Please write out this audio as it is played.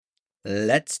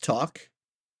Let's talk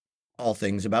all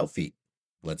things about feet.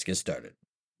 Let's get started.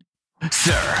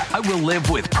 Sir, I will live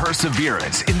with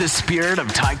perseverance in the spirit of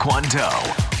Taekwondo,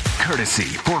 courtesy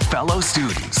for fellow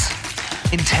students,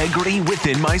 integrity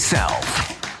within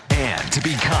myself, and to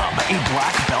become a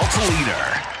black belt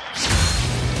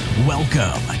leader.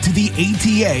 Welcome to the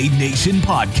ATA Nation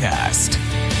Podcast.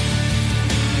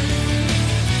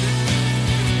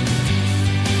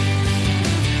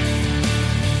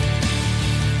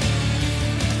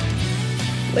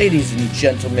 Ladies and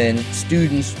gentlemen,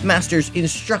 students, masters,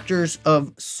 instructors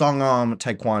of Songam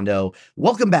Taekwondo,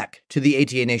 welcome back to the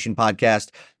ATA Nation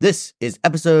Podcast. This is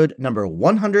episode number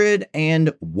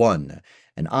 101,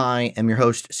 and I am your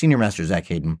host, Senior Master Zach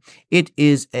Hayden. It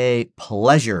is a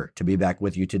pleasure to be back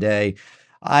with you today.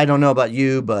 I don't know about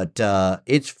you, but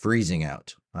it's freezing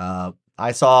out.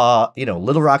 I saw,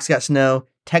 Little Rock's got snow.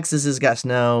 Texas has got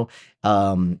snow.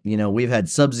 We've had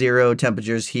sub-zero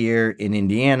temperatures here in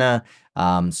Indiana.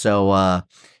 So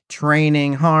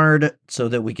training hard so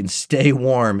that we can stay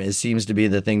warm seems to be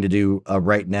the thing to do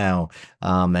right now.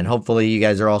 And hopefully you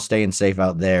guys are all staying safe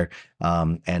out there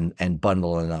and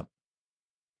bundling up.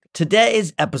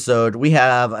 Today's episode, we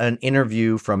have an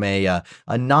interview from a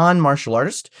non-martial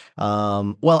artist.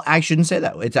 Well, I shouldn't say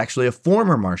that. It's actually a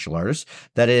former martial artist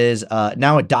that is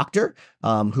now a doctor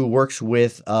who works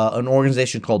with an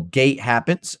organization called Gait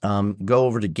Happens. Go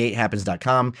over to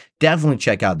gaithappens.com. Definitely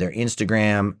check out their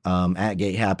Instagram at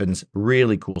Gait Happens.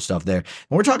 Really cool stuff there. And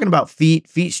we're talking about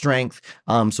feet strength,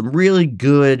 some really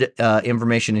good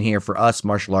information in here for us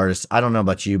martial artists. I don't know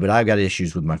about you, but I've got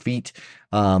issues with my feet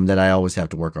that I always have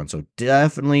to work on. So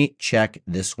definitely check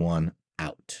this one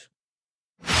out.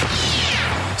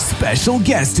 Special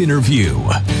guest interview.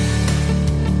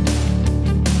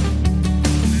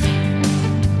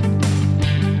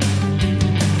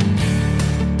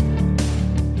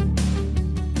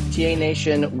 TA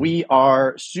Nation, we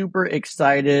are super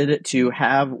excited to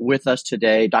have with us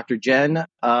today Dr. Jen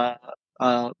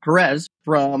Perez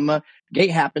from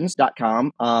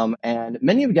gaithappens.com. And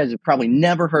many of you guys have probably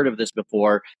never heard of this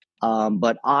before,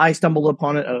 but I stumbled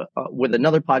upon it with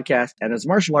another podcast. And as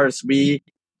martial artists, we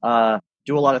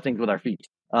do a lot of things with our feet.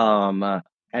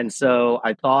 And so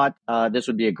I thought this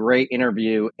would be a great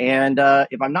interview. And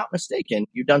if I'm not mistaken,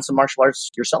 you've done some martial arts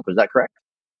yourself. Is that correct?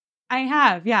 I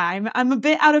have, yeah. I'm a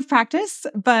bit out of practice,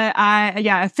 but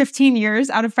 15 years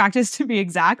out of practice to be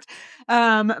exact.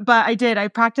 But I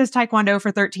practiced Taekwondo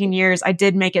for 13 years. I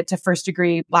did make it to first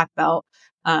degree black belt.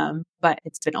 But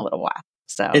it's been a little while.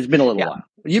 So it's been a little while.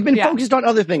 You've been focused on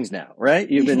other things now, right?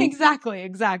 You've been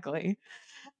exactly.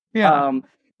 Yeah.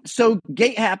 So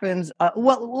Gait Happens.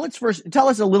 Let's first tell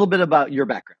us a little bit about your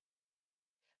background.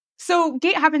 So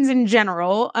Gait Happens in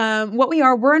general,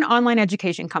 we're an online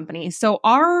education company. So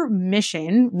our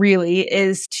mission really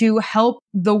is to help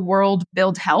the world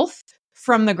build health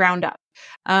from the ground up.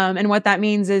 And what that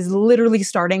means is literally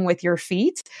starting with your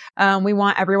feet. We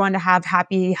want everyone to have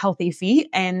happy, healthy feet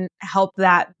and help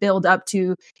that build up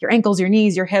to your ankles, your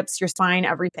knees, your hips, your spine,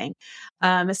 everything.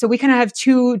 So we kind of have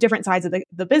two different sides of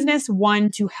the business. One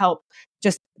to help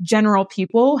just general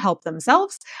people help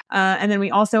themselves. And then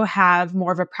we also have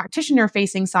more of a practitioner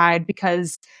facing side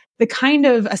because the kind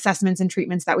of assessments and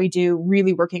treatments that we do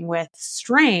really working with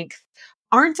strength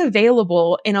aren't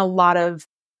available in a lot of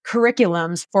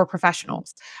curriculums for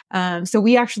professionals. So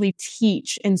we actually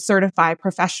teach and certify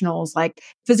professionals like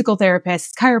physical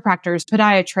therapists, chiropractors,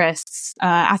 podiatrists,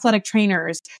 athletic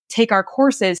trainers, take our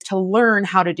courses to learn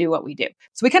how to do what we do.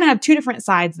 So we kind of have two different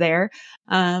sides there.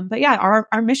 But yeah,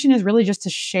 our mission is really just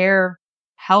to share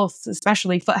health,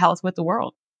 especially foot health, with the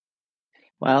world.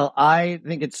 Well, I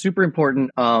think it's super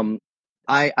important.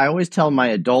 I always tell my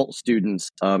adult students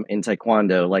in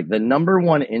Taekwondo, like the number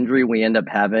one injury we end up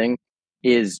having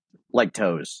is like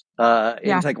toes. In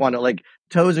Taekwondo, like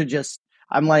toes are just,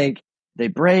 I'm like, they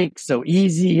break so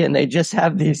easy and they just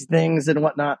have these things and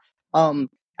whatnot.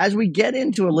 As we get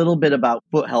into a little bit about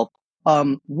foot health,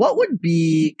 what would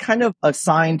be kind of a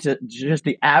sign to just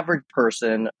the average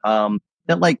person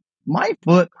that like my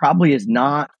foot probably is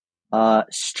not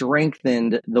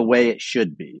strengthened the way it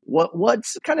should be?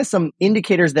 What's kind of some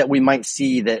indicators that we might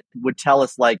see that would tell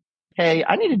us like, hey,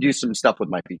 I need to do some stuff with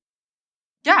my feet?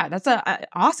 Yeah, that's an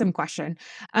awesome question.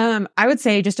 I would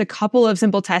say just a couple of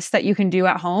simple tests that you can do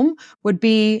at home would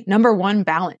be number one,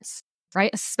 balance,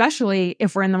 right? Especially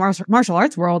if we're in the martial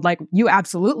arts world, like you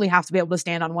absolutely have to be able to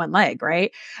stand on one leg,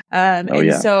 right?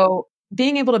 So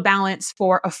being able to balance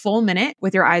for a full minute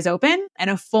with your eyes open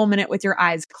and a full minute with your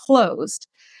eyes closed.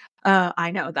 I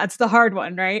know that's the hard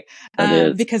one, right?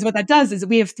 Because what that does is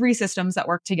we have three systems that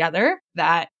work together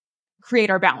that create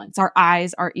our balance: our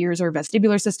eyes, our ears, our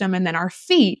vestibular system, and then our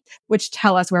feet, which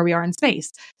tell us where we are in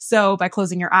space. So by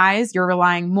closing your eyes, you're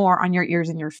relying more on your ears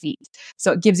and your feet.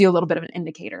 So it gives you a little bit of an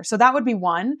indicator. So that would be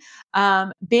one.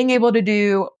 Being able to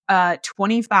do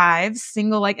 25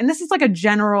 single leg, and this is like a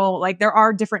general, like there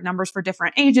are different numbers for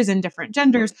different ages and different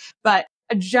genders, but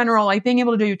a general, like being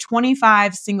able to do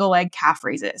 25 single leg calf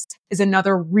raises is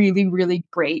another really, really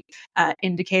great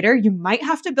indicator. You might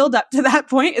have to build up to that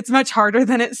point. It's much harder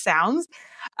than it sounds.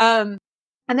 And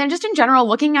then just in general,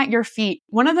 looking at your feet,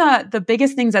 one of the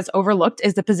biggest things that's overlooked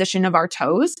is the position of our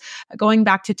toes, going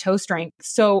back to toe strength.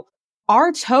 So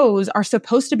our toes are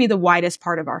supposed to be the widest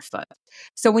part of our foot.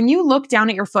 So when you look down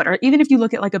at your foot, or even if you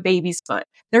look at like a baby's foot,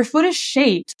 their foot is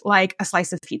shaped like a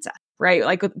slice of pizza, right?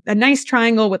 Like a nice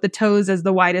triangle with the toes as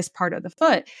the widest part of the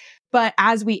foot. But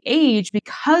as we age,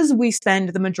 because we spend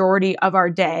the majority of our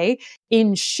day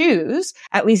in shoes,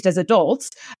 at least as adults,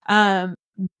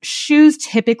 shoes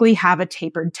typically have a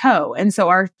tapered toe. And so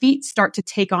our feet start to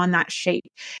take on that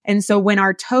shape. And so when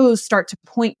our toes start to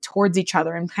point towards each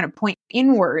other and kind of point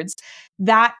inwards,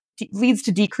 that leads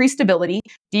to decreased stability,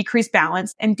 decreased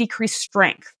balance, and decreased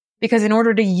strength. Because in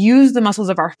order to use the muscles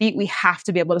of our feet, we have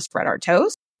to be able to spread our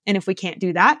toes. And if we can't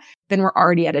do that, then we're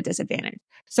already at a disadvantage.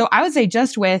 So I would say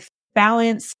just with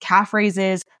balance, calf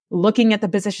raises, looking at the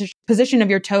position of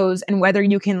your toes and whether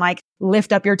you can like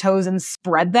lift up your toes and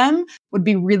spread them would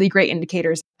be really great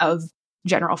indicators of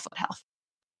general foot health.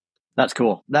 That's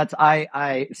cool. That's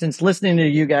I since listening to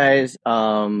you guys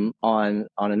on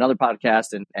another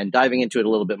podcast and diving into it a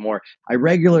little bit more, I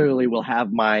regularly will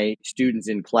have my students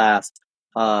in class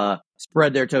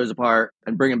spread their toes apart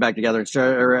and bring them back together and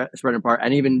spread them apart,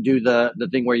 and even do the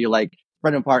thing where you like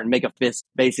spread them apart and make a fist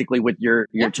basically with your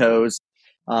toes.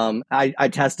 I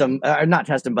test them, not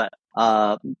test them,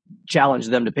 but challenge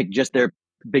them to pick just their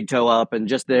big toe up and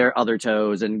just their other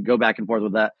toes and go back and forth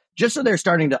with that, just so they're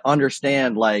starting to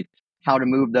understand like how to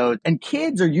move those. And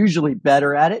kids are usually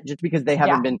better at it just because they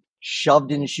haven't been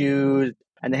shoved in shoes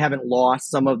and they haven't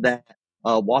lost some of that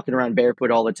walking around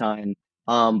barefoot all the time.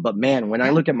 But man, when I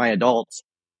look at my adults,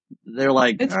 they're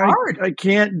like, it's hard. I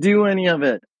can't do any of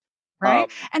it.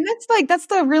 Right. And that's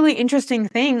the really interesting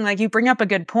thing. Like you bring up a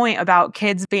good point about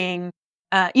kids being,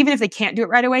 even if they can't do it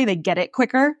right away, they get it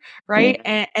quicker. Right.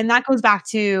 Mm-hmm. And that goes back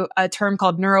to a term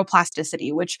called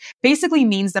neuroplasticity, which basically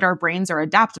means that our brains are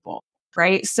adaptable.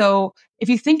 Right. So if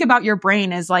you think about your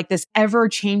brain as like this ever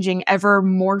changing, ever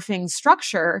morphing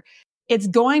structure, it's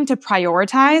going to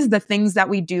prioritize the things that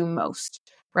we do most.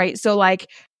 Right. So like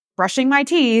brushing my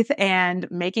teeth and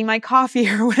making my coffee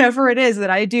or whatever it is that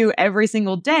I do every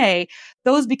single day,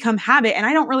 those become habit. And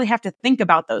I don't really have to think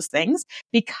about those things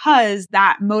because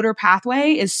that motor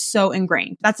pathway is so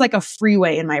ingrained. That's like a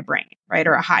freeway in my brain, right?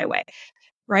 Or a highway,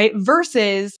 right?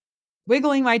 Versus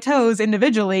wiggling my toes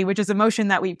individually, which is a motion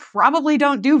that we probably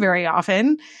don't do very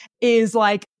often, is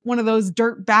like one of those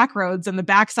dirt back roads on the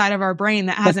backside of our brain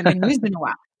that hasn't been used in a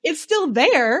while. It's still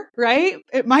there, right?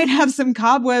 It might have some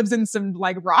cobwebs and some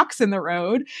like rocks in the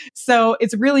road. So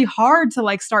it's really hard to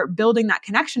like start building that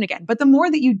connection again. But the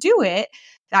more that you do it,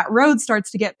 that road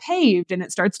starts to get paved and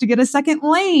it starts to get a second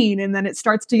lane and then it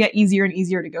starts to get easier and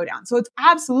easier to go down. So it's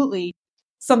absolutely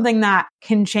something that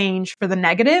can change for the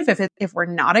negative if we're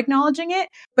not acknowledging it,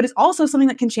 but it's also something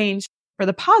that can change for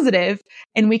the positive,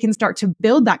 and we can start to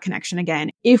build that connection again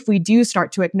if we do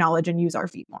start to acknowledge and use our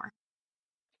feet more.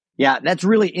 Yeah, that's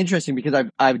really interesting because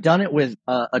I've done it with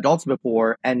adults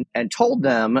before and told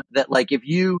them that like if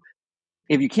you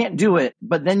can't do it,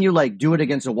 but then you like do it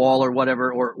against a wall or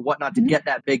whatever or whatnot to get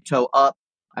that big toe up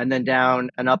and then down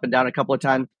and up and down a couple of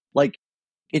times, like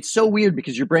it's so weird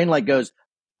because your brain like goes,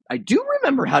 I do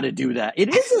remember how to do that.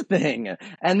 It is a thing.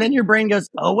 And then your brain goes,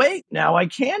 oh wait, now I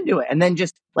can do it. And then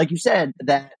just like you said,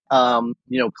 that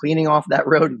cleaning off that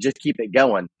road and just keep it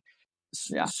going.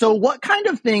 Yeah. So what kind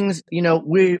of things,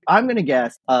 I'm going to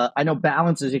guess, I know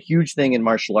balance is a huge thing in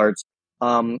martial arts.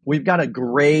 We've got a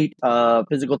great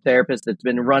physical therapist that's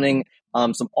been running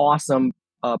some awesome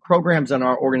programs in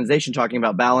our organization talking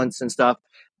about balance and stuff.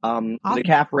 Awesome. The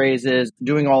calf raises,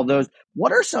 doing all those.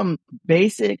 What are some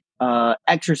basic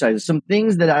exercises, some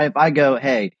things that if I go,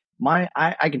 hey,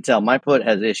 I can tell my foot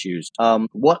has issues.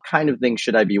 What kind of things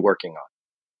should I be working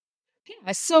on?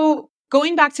 Yeah. So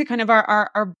going back to kind of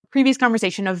our previous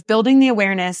conversation of building the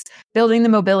awareness, building the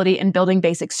mobility, and building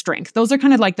basic strength. Those are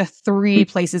kind of like the three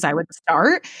places I would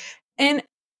start. And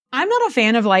I'm not a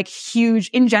fan of like huge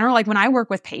in general. Like when I work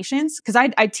with patients, because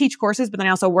I teach courses, but then I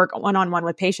also work one-on-one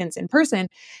with patients in person.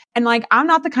 And like, I'm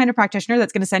not the kind of practitioner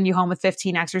that's going to send you home with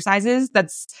 15 exercises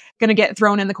that's going to get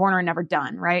thrown in the corner and never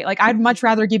done. Right. Like I'd much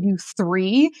rather give you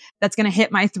 3 that's going to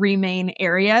hit my 3 main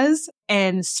areas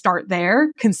and start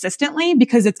there consistently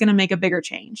because it's going to make a bigger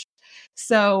change.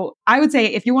 So I would say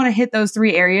if you want to hit those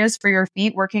 3 areas for your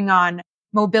feet, working on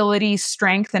mobility,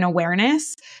 strength, and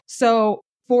awareness. So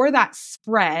for that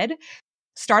spread,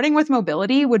 starting with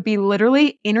mobility would be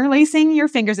literally interlacing your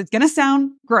fingers. It's going to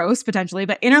sound gross potentially,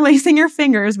 but interlacing your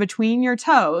fingers between your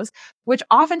toes, which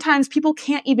oftentimes people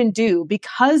can't even do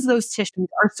because those tissues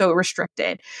are so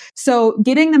restricted. So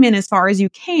getting them in as far as you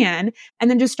can, and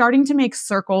then just starting to make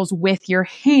circles with your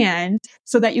hand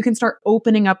so that you can start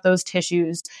opening up those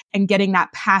tissues and getting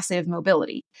that passive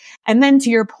mobility. And then to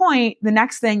your point, the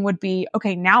next thing would be,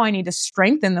 okay, now I need to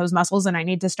strengthen those muscles and I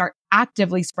need to start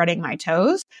actively spreading my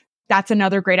toes. That's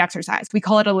another great exercise. We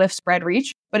call it a lift, spread,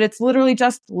 reach, but it's literally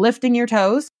just lifting your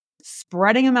toes,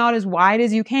 spreading them out as wide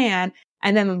as you can,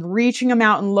 and then reaching them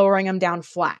out and lowering them down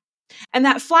flat. And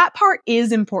that flat part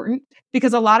is important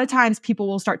because a lot of times people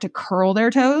will start to curl their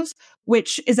toes,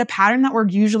 which is a pattern that we're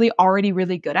usually already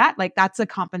really good at. Like that's a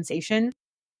compensation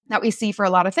that we see for a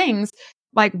lot of things.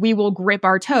 Like we will grip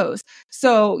our toes.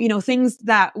 So, things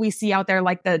that we see out there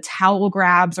like the towel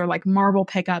grabs or like marble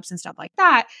pickups and stuff like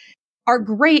that are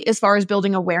great as far as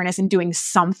building awareness and doing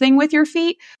something with your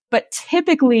feet, but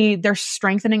typically they're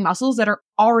strengthening muscles that are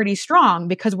already strong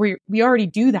because we already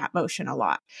do that motion a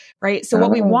lot, right? So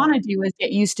what we want to do is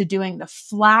get used to doing the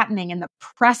flattening and the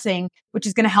pressing, which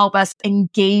is going to help us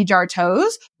engage our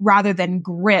toes rather than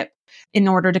grip in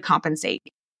order to compensate.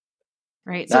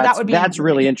 Right. So that's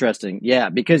really interesting. Yeah,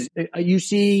 because you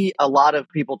see a lot of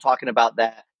people talking about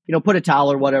that, put a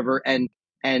towel or whatever and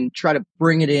try to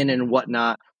bring it in and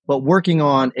whatnot. But working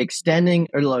on extending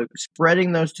or like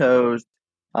spreading those toes,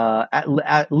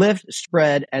 at lift,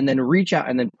 spread, and then reach out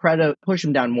and then push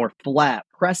them down more flat,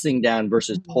 pressing down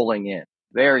versus pulling in.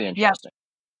 Very interesting.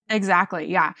 Yep, exactly.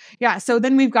 Yeah. Yeah. So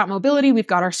then we've got mobility, we've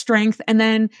got our strength, and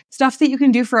then stuff that you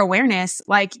can do for awareness.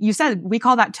 Like you said, we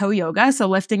call that toe yoga. So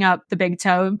lifting up the big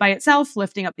toe by itself,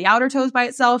 lifting up the outer toes by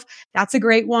itself. That's a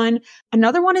great one.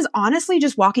 Another one is honestly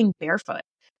just walking barefoot.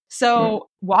 So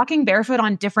walking barefoot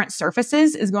on different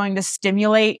surfaces is going to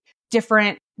stimulate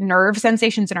different nerve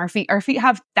sensations in our feet. Our feet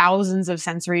have thousands of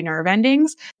sensory nerve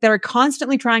endings that are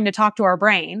constantly trying to talk to our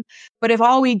brain. But if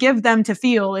all we give them to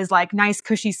feel is like nice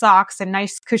cushy socks and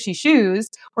nice cushy shoes,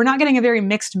 we're not getting a very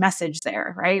mixed message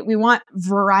there, right? We want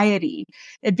variety.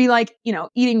 It'd be like,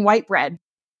 eating white bread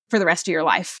for the rest of your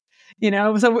life.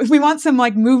 So we want some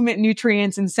like movement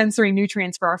nutrients and sensory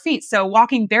nutrients for our feet. So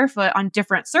walking barefoot on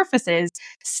different surfaces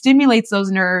stimulates those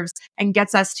nerves and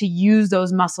gets us to use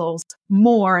those muscles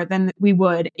more than we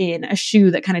would in a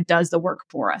shoe that kind of does the work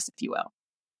for us, if you will.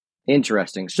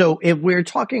 Interesting. So if we're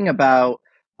talking about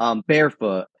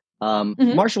barefoot,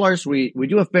 martial arts, we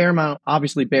do a fair amount,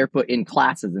 obviously barefoot in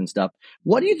classes and stuff.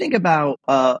 What do you think about,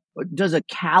 does a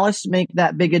callus make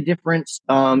that big a difference?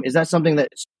 Is that something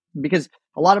because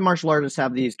a lot of martial artists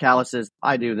have these calluses,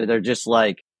 I do, that are just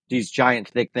like these giant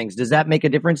thick things. Does that make a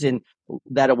difference in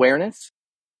that awareness?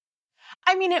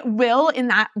 I mean, it will in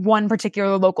that one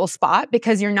particular local spot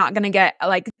because you're not going to get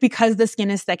because the skin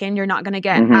is thickened, you're not going to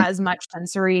get as much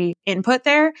sensory input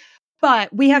there.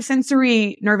 But we have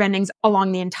sensory nerve endings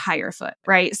along the entire foot,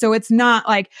 right? So it's not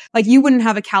like you wouldn't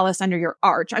have a callus under your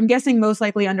arch. I'm guessing most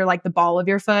likely under like the ball of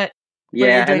your foot.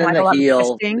 Yeah, you're doing and then like the a lot heel. of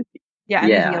twisting. Yeah,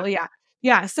 and the heel, yeah.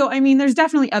 Yeah. So, I mean, there's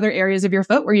definitely other areas of your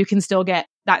foot where you can still get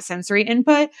that sensory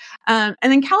input. And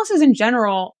then calluses in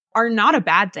general are not a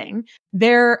bad thing.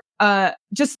 They're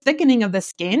just thickening of the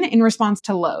skin in response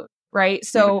to load, right?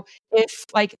 So if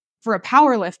like for a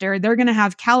power lifter, they're going to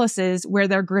have calluses where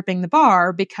they're gripping the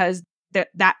bar because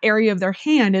that area of their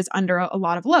hand is under a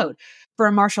lot of load. For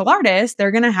a martial artist, they're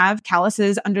going to have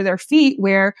calluses under their feet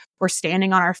where we're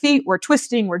standing on our feet, we're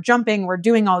twisting, we're jumping, we're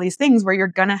doing all these things where you're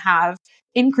going to have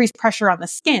increased pressure on the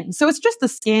skin. So it's just the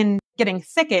skin getting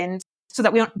thickened so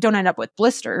that we don't end up with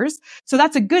blisters. So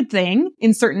that's a good thing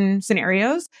in certain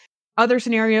scenarios. Other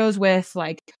scenarios with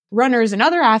like runners and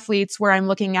other athletes where I'm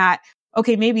looking at,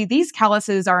 okay, maybe these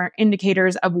calluses are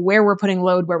indicators of where we're putting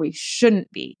load where we shouldn't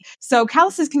be. So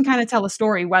calluses can kind of tell a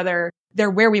story whether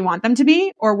they're where we want them to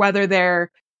be or whether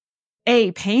they're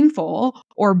A, painful,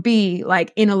 or B,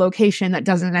 like in a location that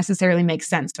doesn't necessarily make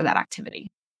sense for that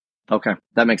activity. Okay,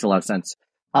 that makes a lot of sense.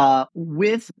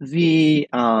 With the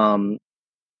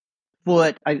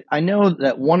foot, I know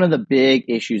that one of the big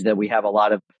issues that we have a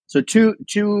lot of, so two,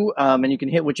 and you can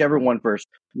hit whichever one first.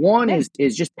 One is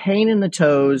just pain in the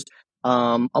toes.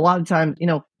 A lot of times,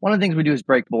 one of the things we do is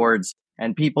break boards,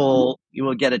 and you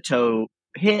will get a toe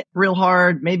hit real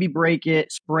hard, maybe break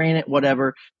it, sprain it,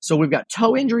 whatever. So we've got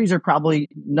toe injuries are probably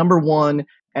number one.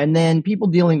 And then people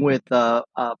dealing with plantar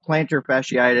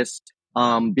fasciitis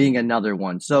being another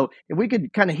one. So if we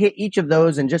could kind of hit each of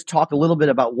those and just talk a little bit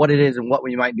about what it is and what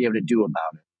we might be able to do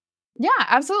about it. Yeah,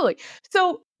 absolutely.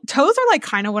 So toes are like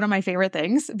kind of one of my favorite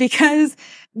things because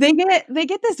they get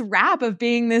this rap of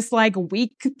being this like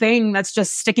weak thing that's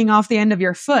just sticking off the end of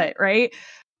your foot, right?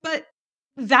 But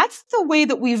that's the way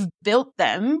that we've built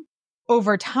them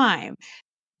over time.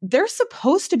 They're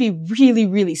supposed to be really,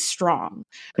 really strong,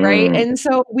 right? And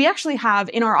so we actually have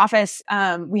in our office,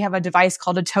 we have a device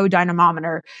called a toe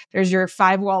dynamometer. There's your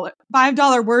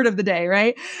 $5 word of the day,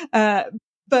 right?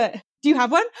 But do you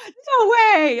have one? No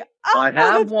way! Oh, I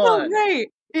have one. So great.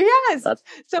 Yes.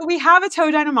 So we have a toe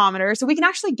dynamometer, so we can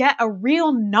actually get a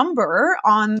real number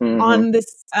on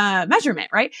this measurement,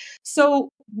 right? So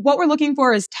what we're looking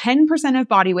for is 10% of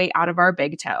body weight out of our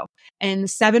big toe and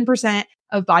 7%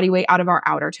 of body weight out of our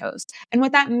outer toes. And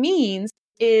what that means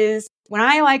is when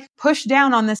I like push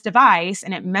down on this device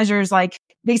and it measures like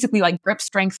basically like grip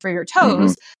strength for your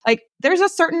toes, like there's a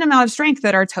certain amount of strength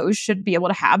that our toes should be able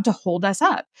to have to hold us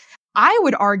up. I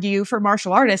would argue for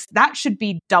martial artists, that should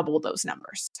be double those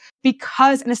numbers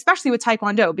because, and especially with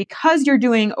Taekwondo, because you're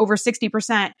doing over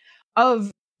 60%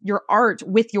 of your art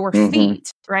with your feet,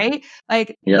 right?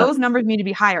 Like those numbers need to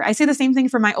be higher. I say the same thing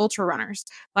for my ultra runners.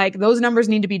 Like those numbers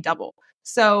need to be double.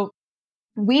 So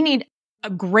we need a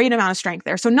great amount of strength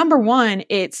there. So number one,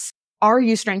 are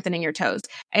you strengthening your toes?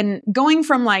 And going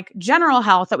from like general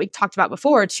health that we talked about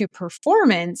before to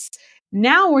performance,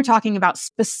 now we're talking about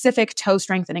specific toe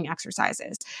strengthening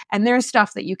exercises. And there's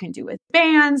stuff that you can do with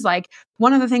bands. Like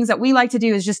one of the things that we like to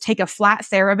do is just take a flat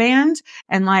TheraBand.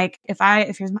 And like,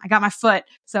 I got my foot.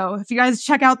 So if you guys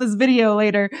check out this video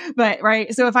later, but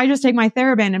right. So if I just take my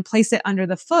TheraBand and place it under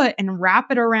the foot and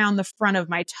wrap it around the front of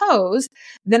my toes,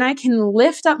 then I can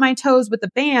lift up my toes with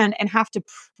the band and have to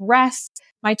press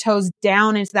my toes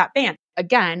down into that band.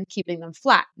 Again, keeping them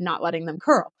flat, not letting them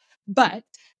curl. But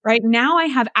right now I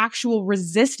have actual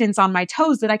resistance on my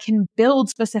toes that I can build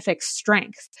specific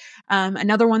strength.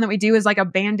 Another one that we do is like a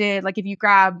banded, like if you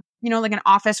grab, like an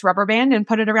office rubber band and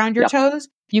put it around your toes,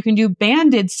 you can do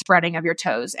banded spreading of your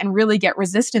toes and really get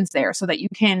resistance there so that you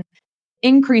can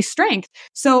increase strength.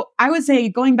 So I would say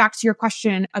going back to your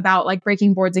question about like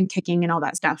breaking boards and kicking and all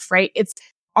that stuff, right?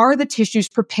 Are the tissues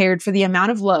prepared for the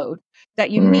amount of load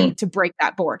that you need to break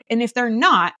that board? And if they're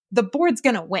not, the board's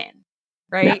going to win.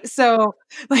 Right. Yeah. So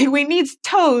like we need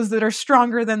toes that are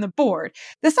stronger than the board.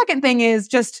 The second thing is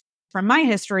just from my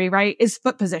history, right, is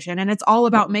foot position. And it's all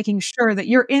about making sure that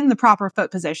you're in the proper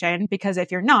foot position, because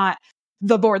if you're not,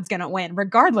 the board's going to win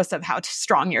regardless of how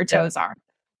strong your toes are.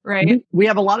 Right. We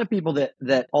have a lot of people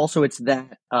that also it's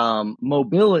that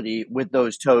mobility with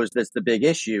those toes that's the big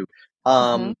issue.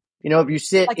 If you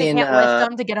sit like they can't lift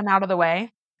them to get them out of the way.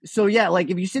 So yeah, like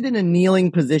if you sit in a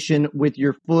kneeling position with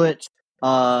your foot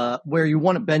where you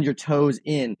want to bend your toes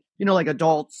in, like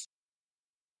adults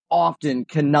often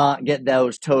cannot get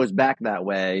those toes back that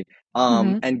way.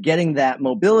 And getting that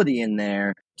mobility in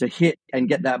there to hit and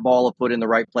get that ball of foot in the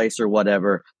right place or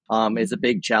whatever, is a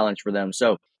big challenge for them.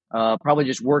 So, probably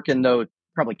just working those,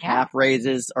 probably calf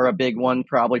raises are a big one,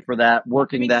 probably for that,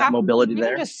 working that mobility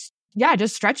there.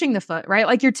 Just stretching the foot, right?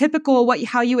 Like your typical,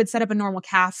 how you would set up a normal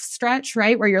calf stretch,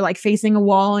 right? Where you're like facing a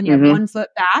wall and you have one foot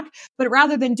back, but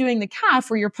rather than doing the calf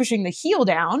where you're pushing the heel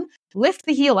down, lift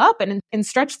the heel up and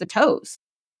stretch the toes,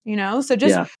 So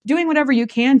just doing whatever you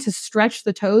can to stretch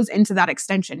the toes into that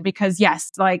extension, because yes,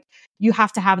 like you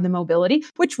have to have the mobility,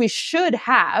 which we should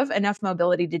have enough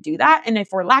mobility to do that. And if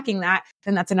we're lacking that,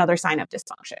 then that's another sign of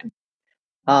dysfunction.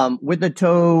 With the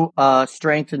toe,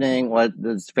 strengthening, what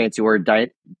this fancy word,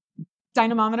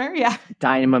 dynamometer, yeah.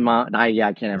 I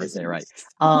can't ever say it right.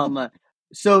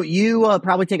 So you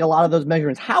probably take a lot of those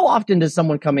measurements. How often does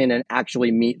someone come in and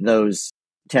actually meet those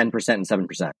 10% and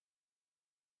 7%?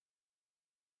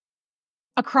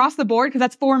 Across the board, because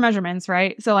that's 4 measurements,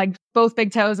 right? So like both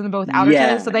big toes and both outer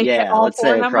toes. So they hit all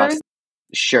 4 numbers.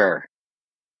 Sure.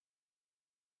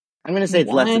 I'm going to say it's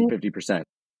less than 50%.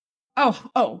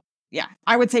 Oh, yeah.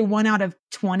 I would say 1 out of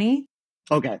 20.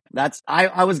 Okay.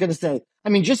 I was going to say,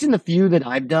 just in the few that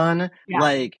I've done,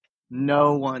 like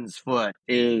no one's foot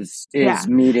is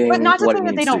meeting, but not to what say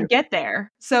that they don't get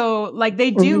there. So like they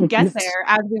do get there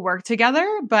as we work together,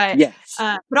 but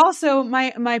but also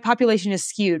my population is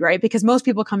skewed, right? Because most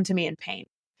people come to me in pain.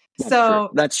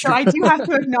 That's true. So I do have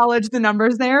to acknowledge the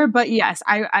numbers there, but yes,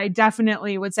 I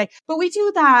definitely would say, but we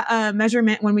do that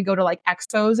measurement when we go to like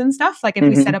expos and stuff. Like if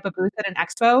we set up a booth at an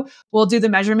expo, we'll do the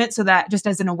measurement so that just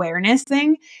as an awareness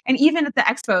thing. And even at the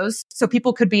expos, so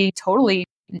people could be totally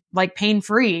like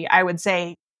pain-free, I would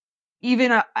say,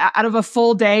 even out of a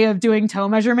full day of doing toe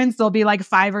measurements, there'll be like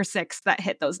 5 or 6 that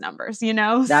hit those numbers,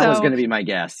 That was going to be my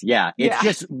guess. Yeah. It's Yeah.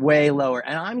 just way lower.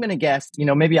 And I'm going to guess,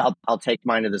 maybe I'll take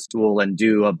mine to the stool and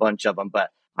do a bunch of them,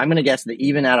 but I'm going to guess that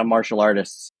even out of martial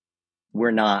artists, we're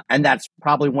not. And that's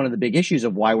probably one of the big issues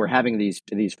of why we're having these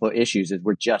foot issues is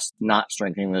we're just not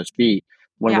strengthening those feet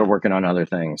when we're working on other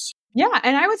things. Yeah.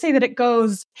 And I would say that it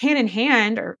goes hand in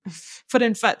hand, or foot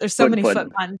and foot. There's so many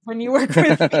foot puns when you work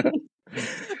with feet.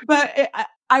 But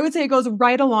I would say it goes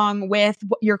right along with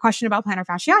your question about plantar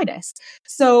fasciitis.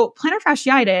 So plantar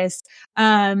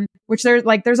fasciitis, which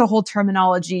there's a whole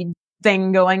terminology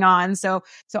thing going on. So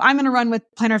I'm going to run with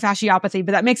plantar fasciopathy,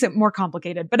 but that makes it more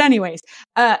complicated. But anyways,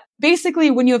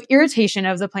 basically when you have irritation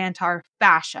of the plantar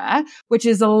fascia, which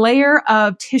is a layer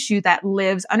of tissue that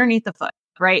lives underneath the foot.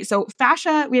 Right. So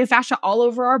we have fascia all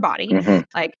over our body,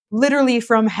 like literally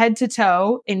from head to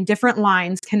toe in different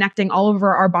lines connecting all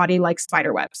over our body like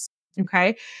spider webs.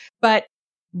 Okay. But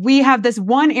we have this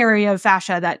one area of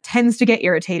fascia that tends to get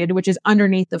irritated, which is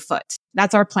underneath the foot.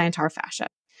 That's our plantar fascia.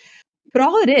 But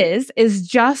all it is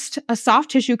just a soft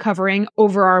tissue covering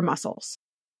over our muscles.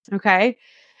 Okay.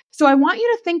 So I want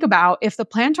you to think about if the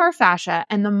plantar fascia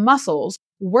and the muscles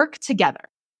work together,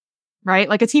 right?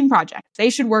 Like a team project, they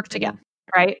should work together.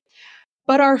 Right?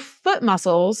 But our foot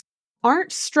muscles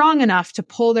aren't strong enough to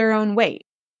pull their own weight.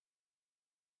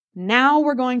 Now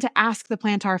we're going to ask the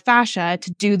plantar fascia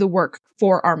to do the work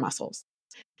for our muscles.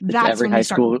 That's every high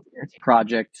school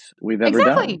project we've ever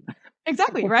done.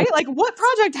 Exactly, right? Like what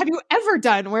project have you ever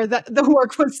done where the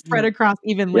work was spread across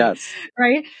evenly? Yes.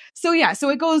 Right? So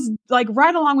it goes like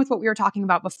right along with what we were talking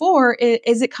about before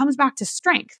is it comes back to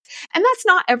strength. And that's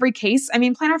not every case. I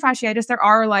mean, plantar fasciitis, there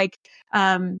are like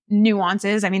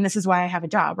nuances. I mean, this is why I have a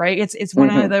job, right? It's one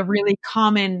of the really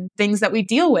common things that we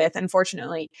deal with,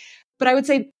 unfortunately. But I would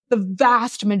say the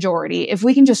vast majority, if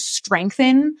we can just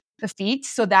strengthen the feet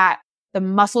so that the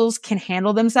muscles can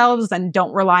handle themselves and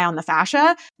don't rely on the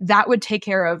fascia, that would take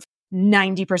care of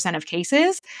 90% of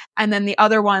cases. And then the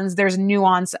other ones, there's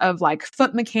nuance of like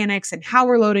foot mechanics and how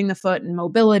we're loading the foot and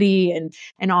mobility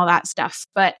and all that stuff.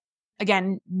 But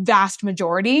again, vast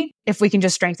majority, if we can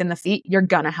just strengthen the feet, you're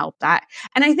going to help that.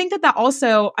 And I think that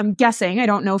also, I'm guessing, I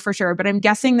don't know for sure, but I'm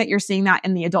guessing that you're seeing that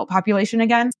in the adult population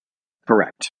again.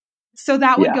 Correct. So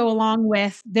that would go along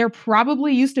with, they're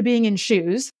probably used to being in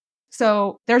shoes.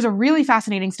 So there's a really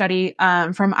fascinating study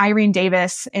from Irene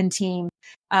Davis and team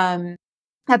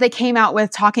that they came out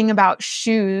with talking about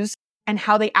shoes and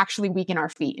how they actually weaken our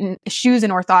feet, and shoes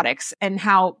and orthotics, and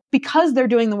how because they're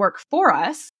doing the work for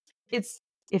us, it's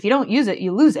if you don't use it,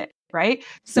 you lose it, right?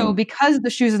 So because the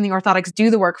shoes and the orthotics do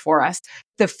the work for us,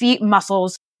 the feet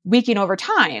muscles weaken over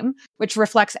time, which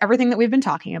reflects everything that we've been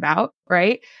talking about,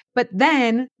 right? But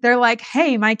then they're like,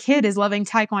 hey, my kid is loving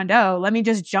Taekwondo. Let me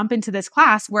just jump into this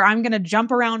class where I'm going to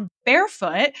jump around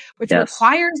barefoot, which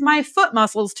requires my foot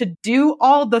muscles to do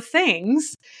all the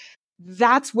things.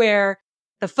 That's where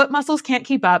the foot muscles can't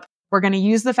keep up. We're going to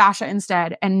use the fascia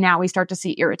instead. And now we start to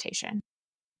see irritation.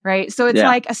 Right. So it's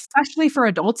like, especially for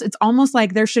adults, it's almost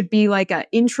like there should be like an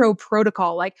intro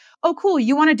protocol, like, oh, cool.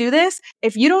 You want to do this?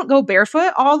 If you don't go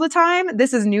barefoot all the time,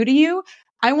 this is new to you.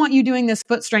 I want you doing this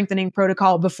foot strengthening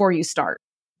protocol before you start,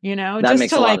 That just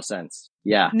makes to a lot of sense.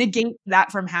 Yeah. negate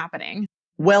that from happening.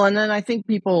 Well, and then I think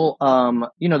people,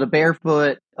 the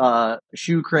barefoot,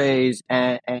 shoe craze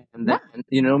and then,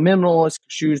 minimalist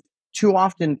shoes, too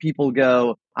often people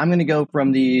go, I'm going to go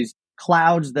from these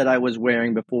clouds that I was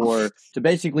wearing before to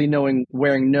basically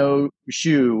wearing no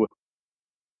shoe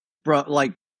from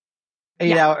like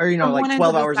 8 hours, or, like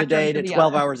 12 hours a day to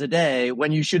 12 hours a day,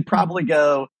 when you should probably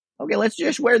go, okay, let's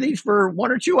just wear these for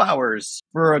 1 or 2 hours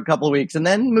for a couple of weeks and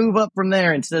then move up from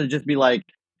there, instead of just be like,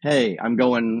 hey, I'm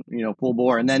going, full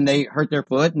bore. And then they hurt their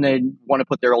foot and they want to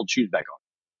put their old shoes back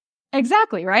on.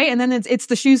 Exactly. Right. And then it's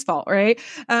the shoe's fault. Right.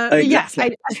 Exactly.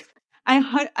 Yes.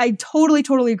 I totally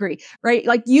agree. Right.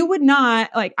 Like you would not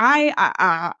like,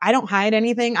 I don't hide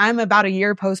anything. I'm about a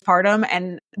year postpartum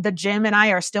and the gym and I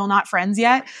are still not friends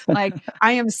yet. Like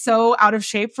I am so out of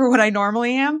shape for what I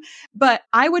normally am, but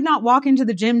I would not walk into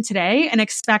the gym today and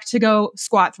expect to go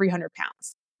squat 300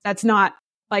 pounds. That's not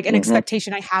like an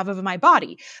expectation I have of my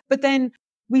body. But then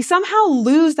we somehow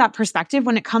lose that perspective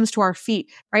when it comes to our feet,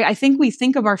 right? I think we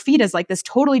think of our feet as like this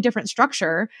totally different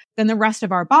structure than the rest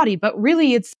of our body, but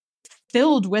really it's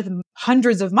filled with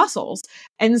hundreds of muscles.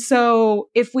 And so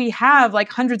if we have like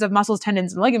hundreds of muscles,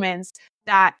 tendons, and ligaments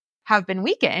that have been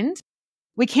weakened,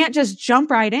 we can't just jump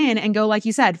right in and go, like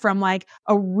you said, from like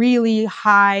a really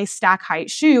high stack height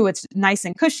shoe. It's nice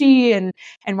and cushy and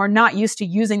we're not used to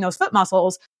using those foot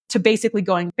muscles to basically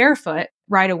going barefoot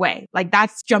right away. Like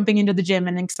that's jumping into the gym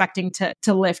and expecting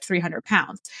to lift 300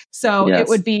 pounds. So Yes. it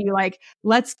would be like,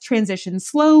 let's transition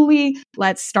slowly.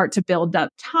 Let's start to build up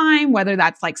time, whether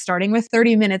that's like starting with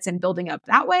 30 minutes and building up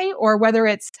that way, or whether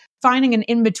it's finding an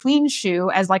in-between shoe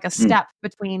as like a step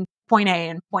between point A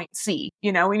and point C.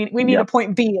 You know, we need a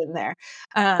point B in there.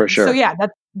 For sure. So yeah,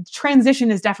 that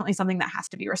transition is definitely something that has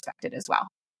to be respected as well.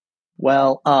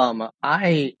 Well,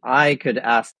 I could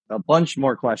ask a bunch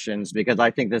more questions because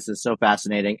I think this is so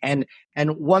fascinating. And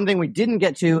one thing we didn't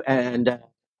get to, and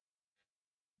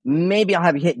maybe I'll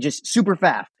have you hit just super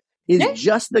fast, is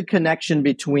just the connection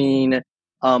between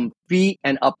feet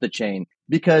and up the chain.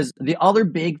 Because the other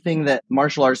big thing that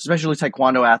martial arts, especially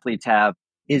Taekwondo athletes have,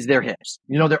 is their hips.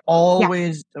 You know, they're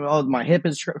always, oh, my hip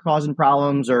is causing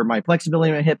problems, or my flexibility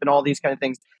in my hip, and all these kind of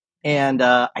things. And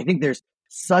I think there's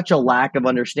such a lack of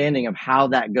understanding of how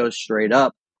that goes straight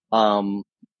up the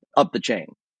chain.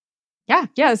 Yeah,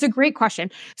 it's a great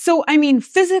question. So, I mean,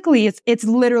 physically, it's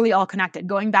literally all connected.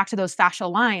 Going back to those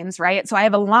fascial lines, right? So I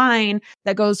have a line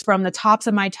that goes from the tops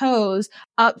of my toes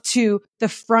up to the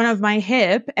front of my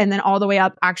hip, and then all the way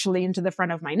up actually into the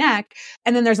front of my neck.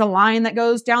 And then there's a line that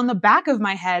goes down the back of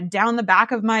my head, down the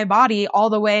back of my body, all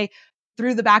the way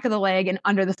through the back of the leg and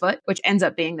under the foot, which ends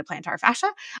up being the plantar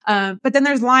fascia. But then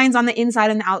there's lines on the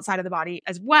inside and the outside of the body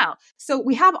as well. So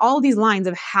we have all of these lines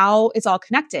of how it's all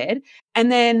connected. And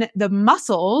then the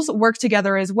muscles work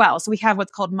together as well. So we have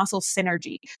what's called muscle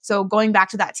synergy. So going back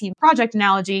to that team project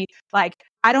analogy, like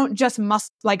I don't just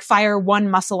fire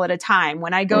one muscle at a time.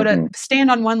 When I go to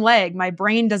stand on one leg, my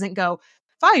brain doesn't go,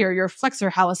 fire your flexor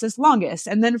hallucis longus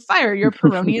and then fire your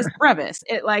peroneus brevis.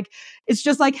 It's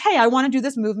just like, hey, I want to do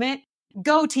this movement.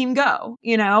 Go team go,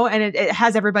 you know, and it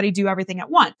has everybody do everything at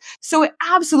once. So it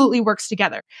absolutely works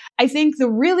together. I think the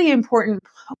really important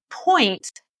point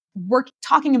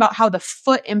talking about how the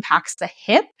foot impacts the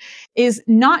hip is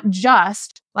not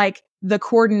just like the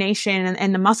coordination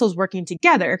and the muscles working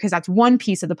together, because that's one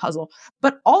piece of the puzzle,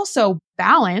 but also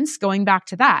balance, going back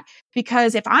to that.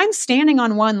 Because if I'm standing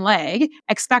on one leg,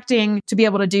 expecting to be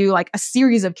able to do like a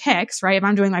series of kicks, right? If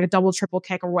I'm doing like a double, triple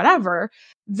kick or whatever,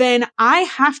 then I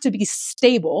have to be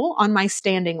stable on my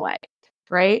standing leg,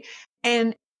 right?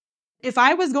 And if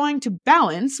I was going to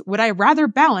balance, would I rather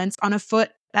balance on a foot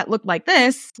that looked like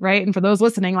this, right? And for those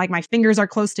listening, like my fingers are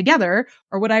close together,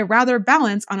 or would I rather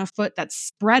balance on a foot that's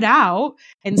spread out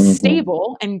and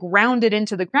stable and grounded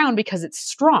into the ground because it's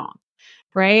strong,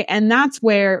 right? And that's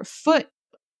where foot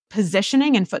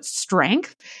positioning and foot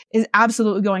strength is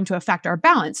absolutely going to affect our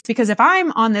balance. Because if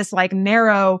I'm on this like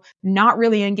narrow, not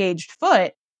really engaged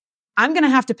foot, I'm going to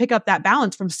have to pick up that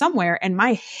balance from somewhere. And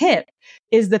my hip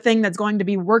is the thing that's going to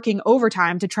be working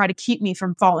overtime to try to keep me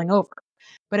from falling over.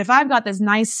 But if I've got this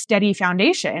nice steady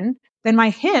foundation, then my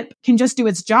hip can just do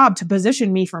its job to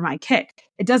position me for my kick.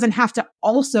 It doesn't have to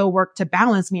also work to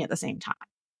balance me at the same time.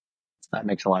 That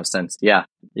makes a lot of sense. Yeah.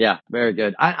 Very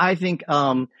good. I think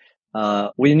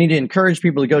we need to encourage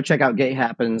people to go check out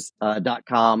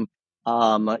gatehappens.com.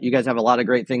 You guys have a lot of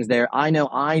great things there. I know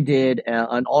I did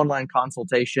an online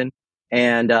consultation,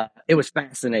 and it was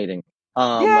fascinating.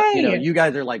 You know, you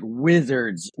guys are like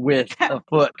wizards with a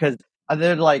foot, because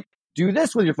they're like, do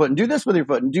this with your foot and do this with your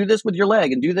foot and do this with your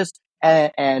leg and do this,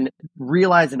 and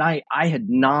realize that I had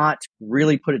not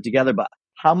really put it together, but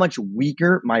how much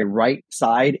weaker my right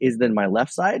side is than my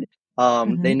left side.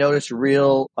 They noticed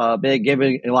real big,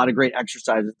 giving a lot of great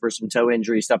exercises for some toe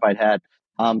injury stuff I'd had.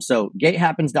 So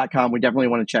gatehappens.com. We definitely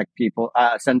want to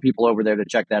send people over there to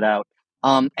check that out.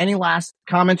 Any last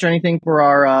comments or anything for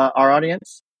our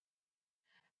audience?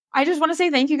 I just want to say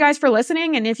thank you guys for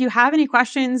listening. And if you have any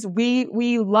questions,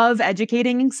 we love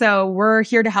educating. So we're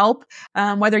here to help,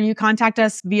 whether you contact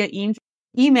us via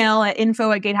email at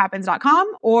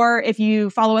info@gatehappens.com, or if you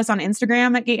follow us on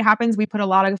Instagram at gatehappens, we put a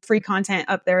lot of free content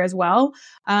up there as well.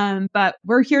 But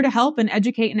we're here to help and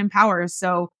educate and empower.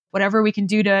 So whatever we can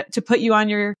do to put you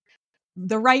on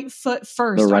the right foot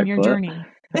first on your journey.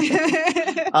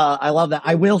 I love that.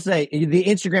 I will say the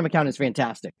Instagram account is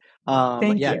fantastic.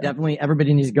 Thank you. Definitely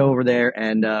everybody needs to go over there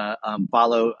and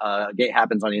follow Gait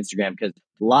Happens on Instagram, because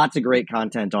lots of great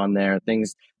content on there.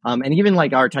 Things and even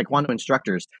like our Taekwondo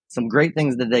instructors, some great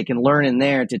things that they can learn in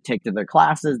there to take to their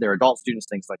classes, their adult students,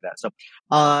 things like that. So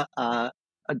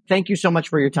thank you so much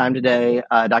for your time today,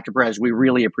 Dr. Perez. We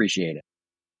really appreciate it.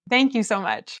 Thank you so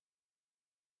much.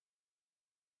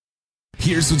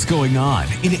 Here's what's going on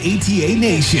in ATA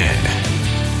Nation.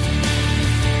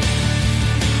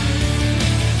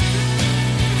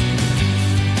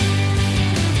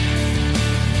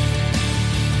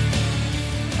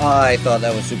 I thought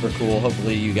that was super cool.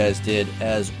 Hopefully you guys did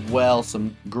as well.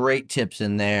 Some great tips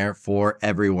in there for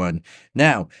everyone.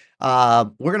 Now,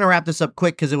 we're going to wrap this up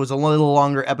quick because it was a little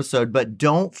longer episode, but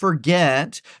don't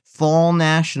forget Fall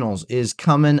Nationals is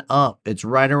coming up. It's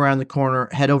right around the corner.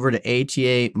 Head over to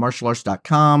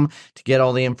atamartialarts.com to get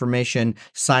all the information.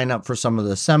 Sign up for some of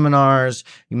the seminars.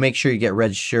 You make sure you get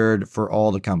registered for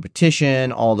all the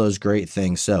competition, all those great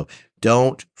things. So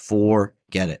don't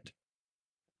forget it.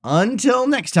 Until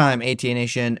next time, ATA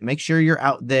Nation, make sure you're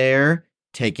out there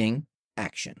taking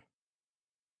action.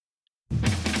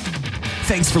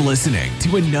 Thanks for listening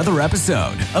to another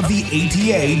episode of the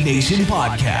ATA Nation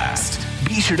podcast.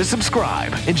 Be sure to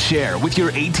subscribe and share with your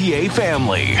ATA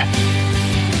family.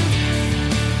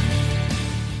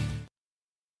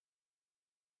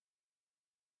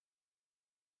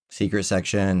 Secret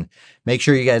section. Make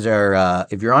sure you guys are,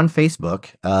 if you're on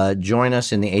Facebook, join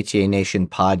us in the ATA Nation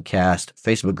podcast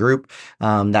Facebook group.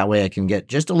 That way I can get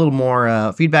just a little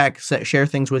more feedback, share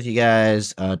things with you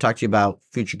guys, talk to you about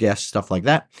future guests, stuff like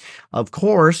that. Of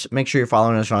course, make sure you're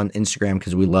following us on Instagram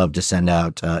because we love to send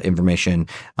out information,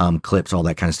 clips, all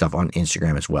that kind of stuff on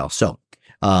Instagram as well. So,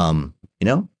 if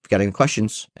you got any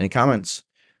questions, any comments,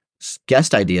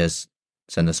 guest ideas,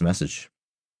 send us a message.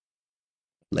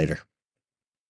 Later.